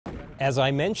As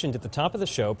I mentioned at the top of the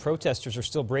show, protesters are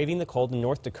still braving the cold in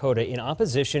North Dakota in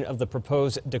opposition of the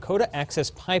proposed Dakota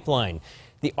Access Pipeline.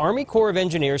 The Army Corps of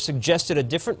Engineers suggested a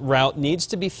different route needs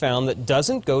to be found that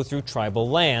doesn't go through tribal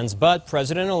lands, but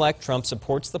President-elect Trump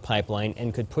supports the pipeline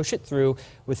and could push it through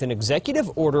with an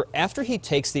executive order after he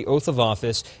takes the oath of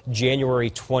office January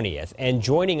 20th. And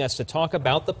joining us to talk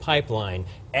about the pipeline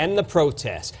and the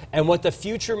protests and what the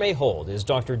future may hold is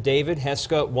Dr. David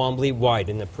Heska Wanbli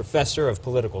Weiden, a professor of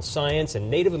political science and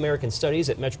Native American studies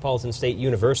at Metropolitan State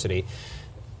University.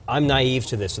 I'm naive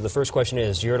to this, so the first question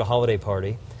is, you're at a holiday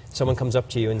party. Someone comes up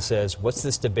to you and says, what's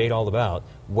this debate all about?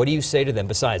 What do you say to them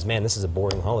besides, man, this is a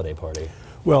boring holiday party?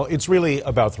 Well, it's really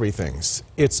about three things.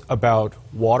 It's about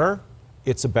water,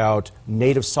 it's about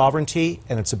native sovereignty,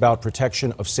 and it's about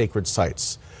protection of sacred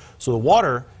sites. So the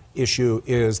water issue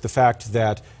is the fact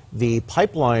that the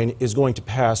pipeline is going to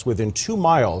pass within 2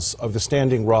 miles of the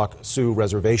Standing Rock Sioux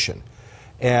Reservation.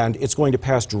 And it's going to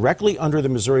pass directly under the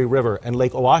Missouri River and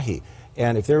Lake Oahe.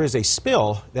 And if there is a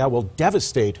spill, that will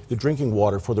devastate the drinking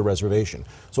water for the reservation.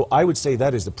 So I would say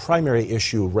that is the primary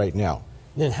issue right now.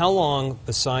 And how long,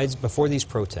 before these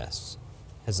protests,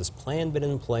 has this plan been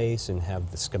in place and have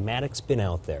the schematics been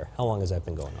out there? How long has that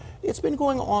been going on? It's been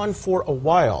going on for a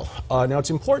while. Now, it's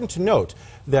important to note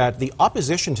that the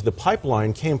opposition to the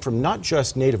pipeline came from not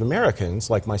just Native Americans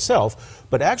like myself,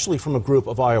 but actually from a group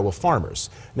of Iowa farmers.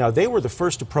 Now, they were the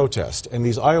first to protest, and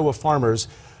these Iowa farmers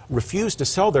refused to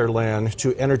sell their land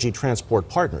to Energy Transport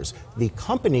Partners. The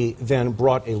company then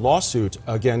brought a lawsuit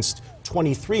against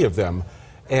 23 of them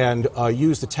and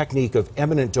used the technique of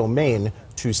eminent domain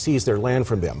to seize their land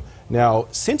from them. Now,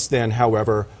 since then,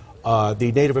 however,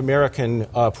 the Native American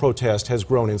protest has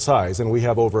grown in size, and we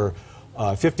have over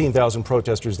 15,000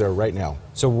 protesters there right now.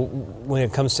 So when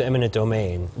it comes to eminent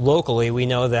domain, locally we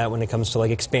know that when it comes to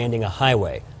like expanding a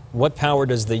highway, what power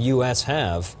does the U.S.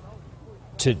 have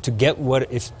to get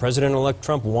what, if President-elect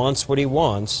Trump wants what he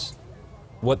wants,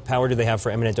 what power do they have for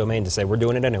eminent domain to say, we're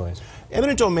doing it anyways?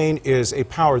 Eminent domain is a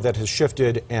power that has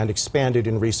shifted and expanded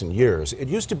in recent years. It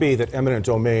used to be that eminent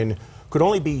domain could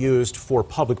only be used for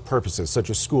public purposes, such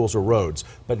as schools or roads.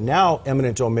 But now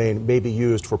eminent domain may be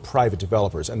used for private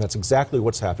developers, and that's exactly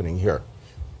what's happening here.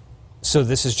 So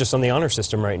this is just on the honor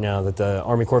system right now, that the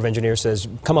Army Corps of Engineers says,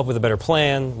 come up with a better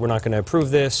plan, we're not going to approve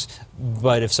this,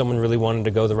 but if someone really wanted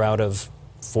to go the route of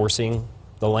forcing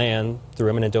the land through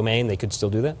eminent domain, they could still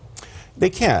do that?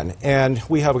 They can, and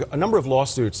we have a number of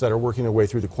lawsuits that are working their way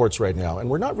through the courts right now, and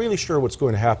we're not really sure what's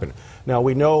going to happen. Now,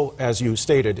 we know, as you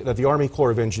stated, that the Army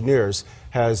Corps of Engineers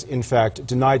has, in fact,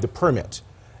 denied the permit,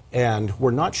 and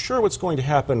we're not sure what's going to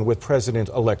happen with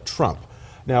President-elect Trump.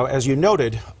 Now, as you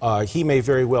noted, he may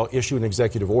very well issue an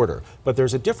executive order, but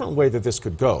there's a different way that this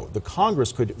could go. The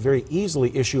Congress could very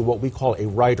easily issue what we call a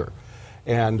rider.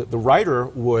 And the rider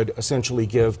would essentially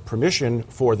give permission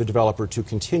for the developer to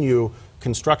continue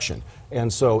construction.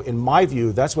 And so, in my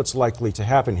view, that's what's likely to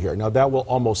happen here. Now, that will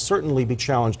almost certainly be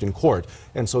challenged in court,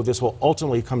 and so this will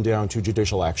ultimately come down to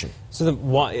judicial action. So then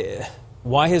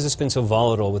why has this been so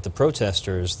volatile with the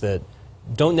protesters that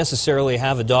don't necessarily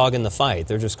have a dog in the fight?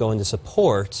 They're just going to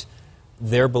support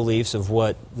their beliefs of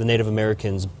what the Native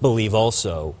Americans believe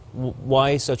also.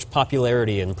 Why such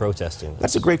popularity in protesting?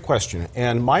 That's a great question,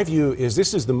 and my view is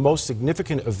this is the most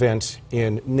significant event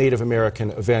in Native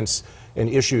American events and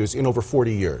issues in over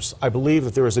 40 years. I believe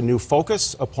that there is a new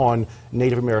focus upon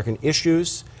Native American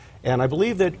issues, and I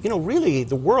believe that, really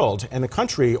the world and the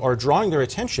country are drawing their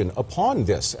attention upon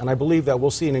this, and I believe that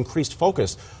we'll see an increased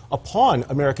focus upon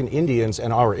American Indians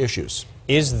and our issues.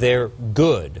 Is there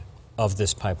good of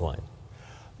this pipeline?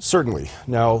 Certainly.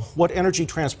 Now, what Energy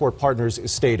Transport Partners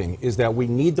is stating is that we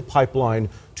need the pipeline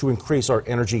to increase our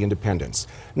energy independence.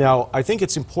 Now, I think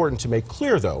it's important to make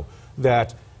clear, though,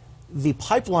 that the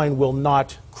pipeline will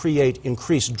not create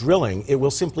increased drilling. It will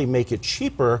simply make it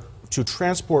cheaper to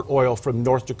transport oil from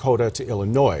North Dakota to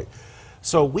Illinois.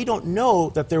 So we don't know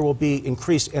that there will be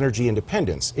increased energy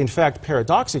independence. In fact,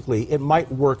 paradoxically, it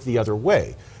might work the other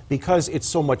way. Because it's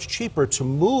so much cheaper to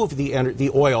move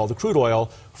the crude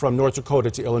oil from North Dakota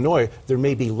to Illinois, there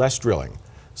may be less drilling.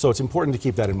 So it's important to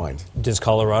keep that in mind. Does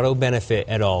Colorado benefit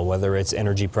at all, whether it's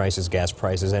energy prices, gas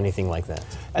prices, anything like that?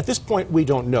 At this point, we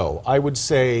don't know. I would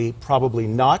say probably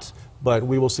not, but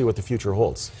we will see what the future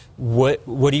holds. What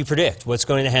do you predict? What's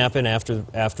going to happen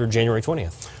after January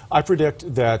 20th? I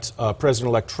predict that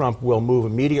President-elect Trump will move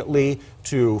immediately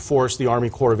to force the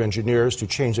Army Corps of Engineers to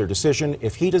change their decision.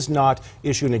 If he does not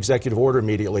issue an executive order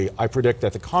immediately, I predict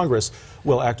that the Congress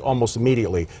will act almost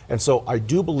immediately. And so I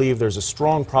do believe there's a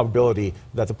strong probability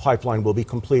that the pipeline will be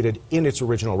completed in its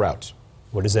original route.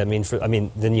 What does that mean for,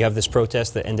 then you have this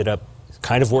protest that ended up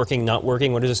kind of working, not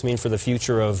working? What does this mean for the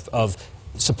future of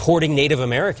supporting Native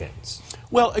Americans?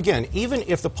 Well, again, even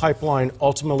if the pipeline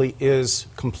ultimately is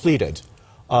completed,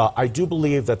 I do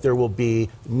believe that there will be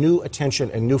new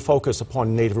attention and new focus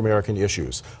upon Native American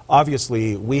issues.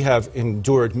 Obviously, we have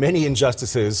endured many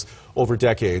injustices over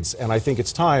decades, and I think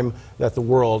it's time that the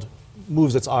world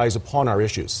moves its eyes upon our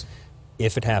issues.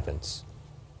 If it happens,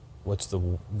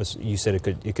 you said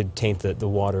it could taint the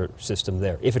water system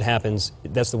there. If it happens,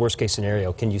 that's the worst case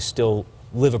scenario. Can you still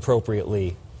live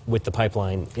appropriately with the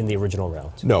pipeline in the original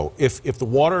route? No. If the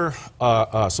water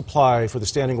supply for the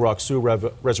Standing Rock Sioux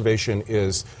Reservation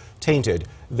is tainted,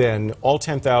 then all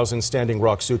 10,000 Standing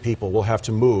Rock Sioux people will have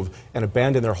to move and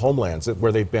abandon their homelands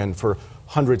where they've been for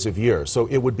hundreds of years. So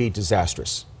it would be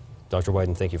disastrous. Dr.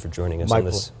 Weiden, thank you for joining us on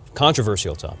this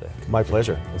controversial topic. My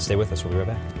pleasure. And stay with us. We'll be right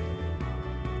back.